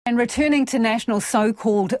And returning to National's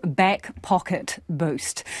so-called back pocket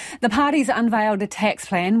boost. The party's unveiled a tax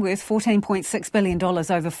plan worth $14.6 billion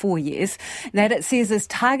over 4 years that it says is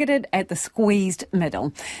targeted at the squeezed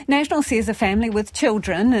middle. National says a family with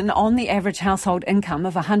children and on the average household income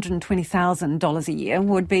of $120,000 a year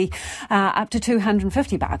would be up to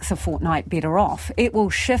 $250 a fortnight better off. It will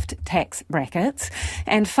shift tax brackets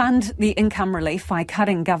and fund the income relief by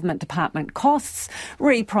cutting government department costs,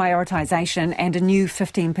 reprioritisation and a new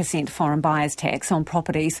 15% foreign buyers tax on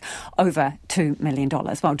properties over $2 million.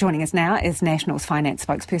 Well, joining us now is National's finance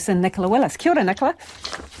spokesperson, Nicola Willis. Kia ora, Nicola.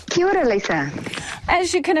 Kia ora, Lisa.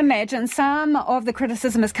 As you can imagine, some of the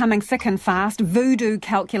criticism is coming thick and fast, voodoo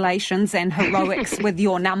calculations and heroics with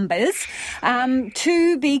your numbers.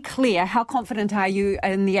 To be clear, how confident are you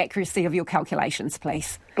in the accuracy of your calculations,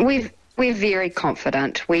 please? We're very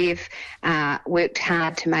confident. We've worked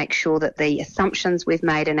hard to make sure that the assumptions we've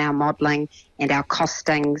made in our modelling and our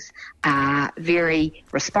costings are very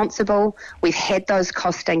responsible. We've had those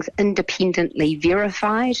costings independently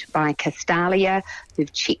verified by Castalia,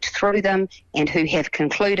 who've checked through them and who have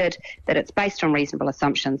concluded that it's based on reasonable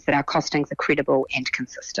assumptions that our costings are credible and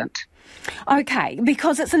consistent. Okay,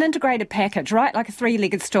 because it's an integrated package, right? Like a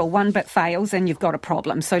three-legged stool. One bit fails and you've got a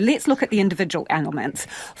problem. So let's look at the individual elements.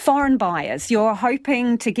 Foreign buyers, you're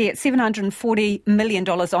hoping to get $740 million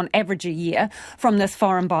on average a year from this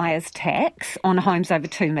foreign buyers tax on homes over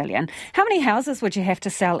 $2 million. How many houses would you have to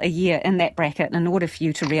sell a year in that bracket in order for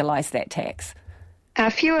you to realise that tax?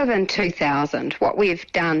 Fewer than 2,000. What we've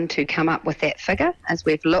done to come up with that figure is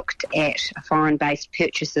we've looked at foreign-based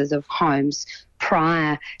purchases of homes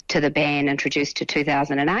prior to the ban introduced to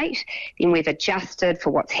 2008. Then we've adjusted for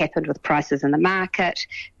what's happened with prices in the market,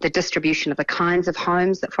 the distribution of the kinds of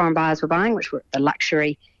homes that foreign buyers were buying, which were at the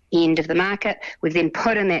luxury end of the market. We've then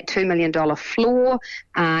put in that $2 million floor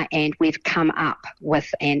and we've come up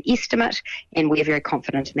with an estimate, and we're very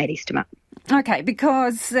confident in that estimate. Okay,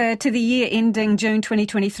 because to the year ending June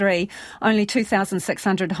 2023, only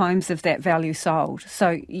 2,600 homes of that value sold.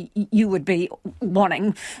 So you would be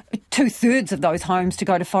wanting 2/3 of those homes to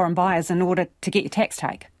go to foreign buyers in order to get your tax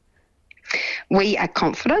take. We are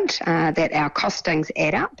confident that our costings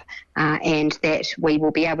add up and that we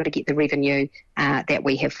will be able to get the revenue that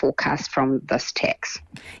we have forecast from this tax.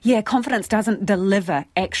 Yeah, confidence doesn't deliver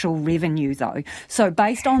actual revenue though. So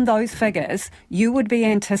based on those figures, you would be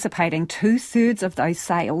anticipating 2/3 of those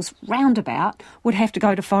sales, roundabout, would have to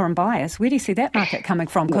go to foreign buyers. Where do you see that market coming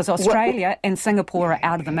from? Because Australia and Singapore are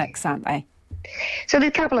out of the mix, aren't they? So there's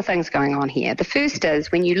a couple of things going on here. The first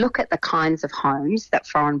is when you look at the kinds of homes that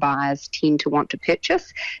foreign buyers tend to want to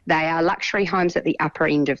purchase, they are luxury homes at the upper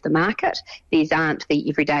end of the market. These aren't the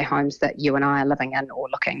everyday homes that you and I are living in or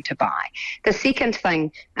looking to buy. The second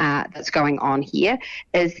thing that's going on here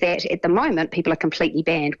is that at the moment people are completely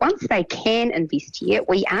banned. Once they can invest here,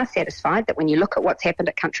 we are satisfied that when you look at what's happened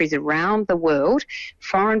at countries around the world,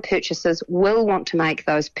 foreign purchasers will want to make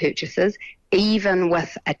those purchases even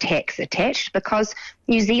with a tax attached, because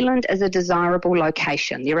New Zealand is a desirable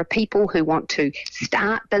location. There are people who want to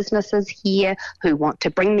start businesses here, who want to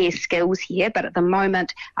bring their skills here, but at the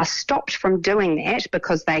moment are stopped from doing that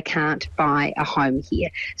because they can't buy a home here.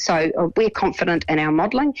 So we're confident in our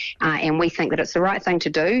modelling and we think that it's the right thing to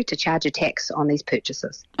do to charge a tax on these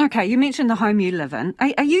purchases. Okay, you mentioned the home you live in.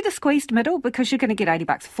 Are you the squeezed middle? Because you're going to get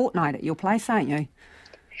 $80 a fortnight at your place, aren't you?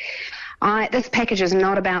 This package is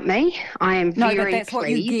not about me. I am very pleased. No, but that's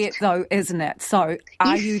what you get, though, isn't it? So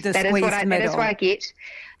are you the squeezed middle? That is what I get.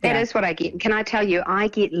 That is what I get. And can I tell you, I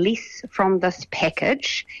get less from this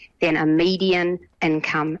package than a median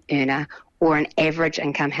income earner or an average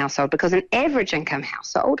income household, because an average income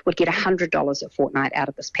household would get $100 a fortnight out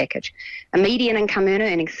of this package. A median income earner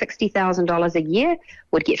earning $60,000 a year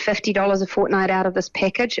would get $50 a fortnight out of this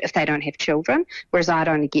package if they don't have children, whereas I'd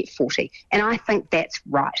only get $40. And I think that's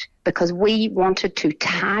right, because we wanted to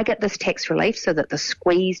target this tax relief so that the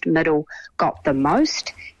squeezed middle got the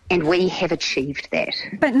most, and we have achieved that.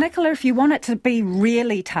 But Nicola, if you want it to be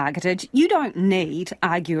really targeted, you don't need,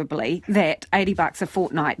 arguably, that $80 a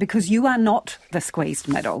fortnight, because you are not the squeezed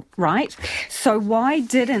middle, right? So why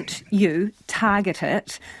didn't you target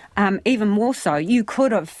it even more so? You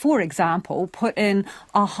could have, for example, put in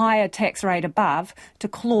a higher tax rate above to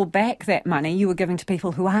claw back that money you were giving to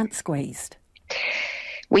people who aren't squeezed.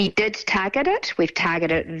 We did target it. We've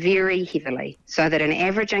targeted it very heavily so that an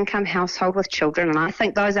average income household with children, and I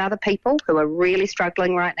think those are the people who are really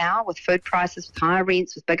struggling right now with food prices, with higher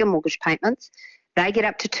rents, with bigger mortgage payments, they get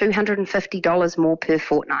up to $250 more per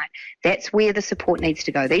fortnight. That's where the support needs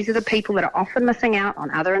to go. These are the people that are often missing out on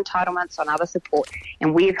other entitlements, on other support,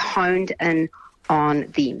 and we've honed in on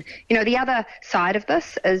them. You know, the other side of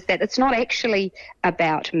this is that it's not actually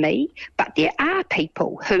about me, but there are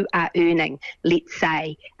people who are earning, let's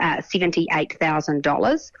say,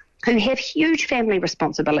 $78,000 who have huge family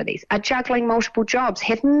responsibilities, are juggling multiple jobs,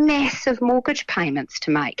 have massive mortgage payments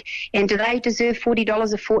to make. And do they deserve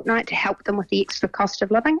 $40 a fortnight to help them with the extra cost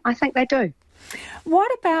of living? I think they do.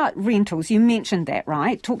 What about rentals? You mentioned that,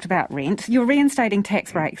 right? Talked about rent. You're reinstating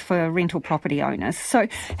tax breaks for rental property owners. So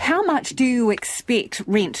how much do you expect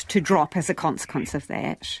rent to drop as a consequence of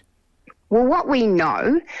that? Well, what we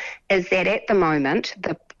know is that at the moment,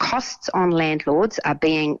 the costs on landlords are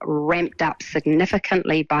being ramped up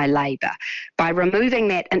significantly by Labor. By removing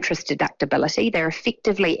that interest deductibility, they're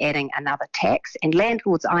effectively adding another tax, and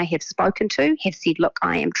landlords I have spoken to have said, look,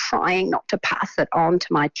 I am trying not to pass it on to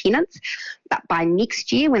my tenants, but by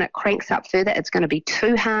next year, when it cranks up further, it's going to be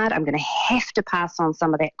too hard. I'm going to have to pass on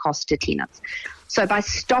some of that cost to tenants. So by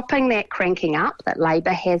stopping that cranking up that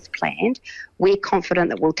Labor has planned, we're confident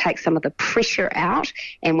that we'll take some of the pressure out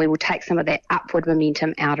and we will take some of that upward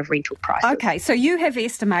momentum out of rental prices. Okay, so you have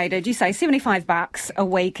estimated, you say $75 a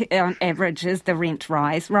week on average is the rent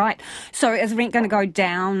rise, right? So is rent going to go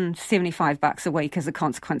down $75 a week as a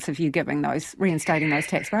consequence of you reinstating those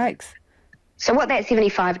tax breaks? So what that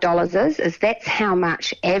 $75 is that's how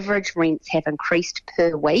much average rents have increased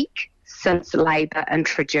per week since Labor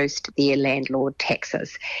introduced their landlord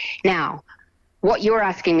taxes. Now, what you're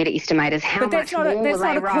asking me to estimate is how much more will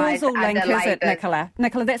they rise under Labor. But that's not a causal link, is it, Nicola?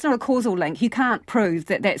 Nicola, that's not a causal link. You can't prove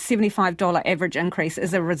that $75 average increase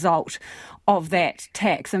is a result of that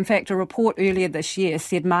tax. In fact, a report earlier this year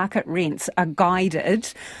said market rents are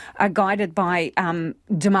guided by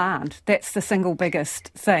demand. That's the single biggest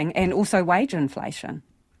thing, and also wage inflation.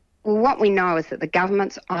 Well, what we know is that the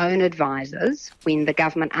government's own advisors, when the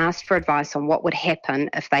government asked for advice on what would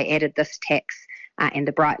happen if they added this tax and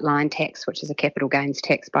the bright line tax, which is a capital gains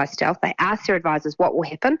tax by stealth, they asked their advisors what will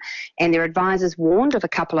happen, and their advisors warned of a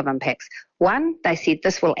couple of impacts. One, they said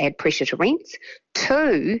this will add pressure to rents.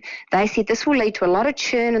 Two, they said this will lead to a lot of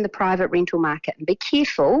churn in the private rental market. And be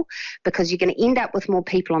careful, because you're going to end up with more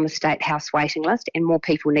people on the State House waiting list and more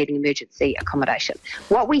people needing emergency accommodation.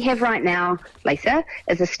 What we have right now, Lisa,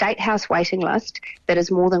 is a State House waiting list that is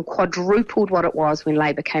more than quadrupled what it was when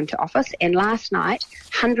Labor came to office. And last night,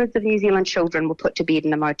 hundreds of New Zealand children were put to bed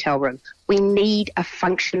in a motel room. We need a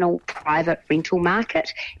functional private rental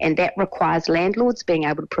market, and that requires landlords being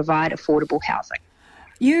able to provide affordable housing.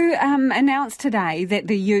 You announced today that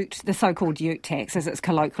the so-called ute tax, as it's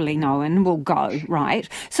colloquially known, will go, right?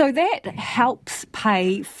 So that helps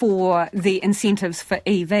pay for the incentives for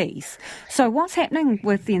EVs. So what's happening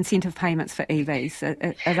with the incentive payments for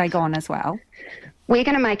EVs? Are they gone as well? We're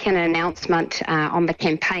going to make an announcement on the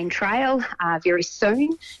campaign trail very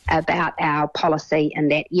soon about our policy in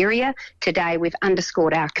that area. Today we've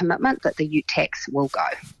underscored our commitment that the ute tax will go.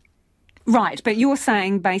 Right, but you're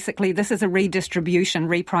saying basically this is a redistribution,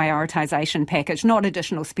 reprioritisation package, not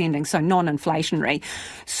additional spending, so non-inflationary.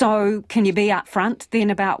 So can you be upfront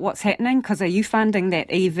then about what's happening? Because are you funding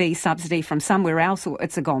that EV subsidy from somewhere else, or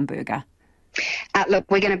it's a gone burger?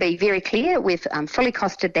 Look, we're going to be very clear. We've fully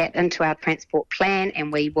costed that into our transport plan,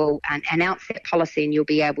 and we will announce that policy, and you'll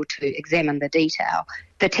be able to examine the detail.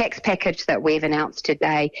 The tax package that we've announced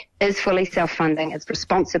today is fully self-funding. It's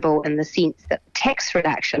responsible in the sense that the tax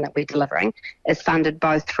reduction that we're delivering is funded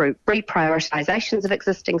both through reprioritisations of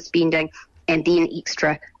existing spending and then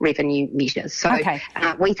extra revenue measures. So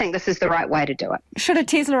we think this is the right way to do it. Should a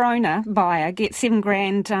Tesla buyer get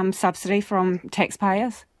 $7,000 subsidy from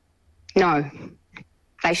taxpayers? No,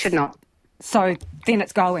 they should not. So then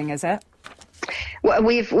it's going, is it? Well,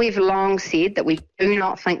 we've long said that we do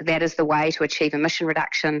not think that is the way to achieve emission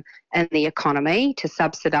reduction in the economy, to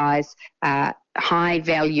subsidise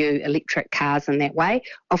high-value electric cars in that way.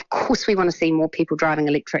 Of course, we want to see more people driving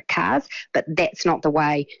electric cars, but that's not the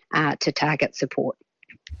way to target support.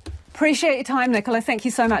 Appreciate your time, Nicola. Thank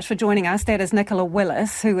you so much for joining us. That is Nicola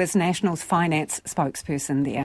Willis, who is National's finance spokesperson there.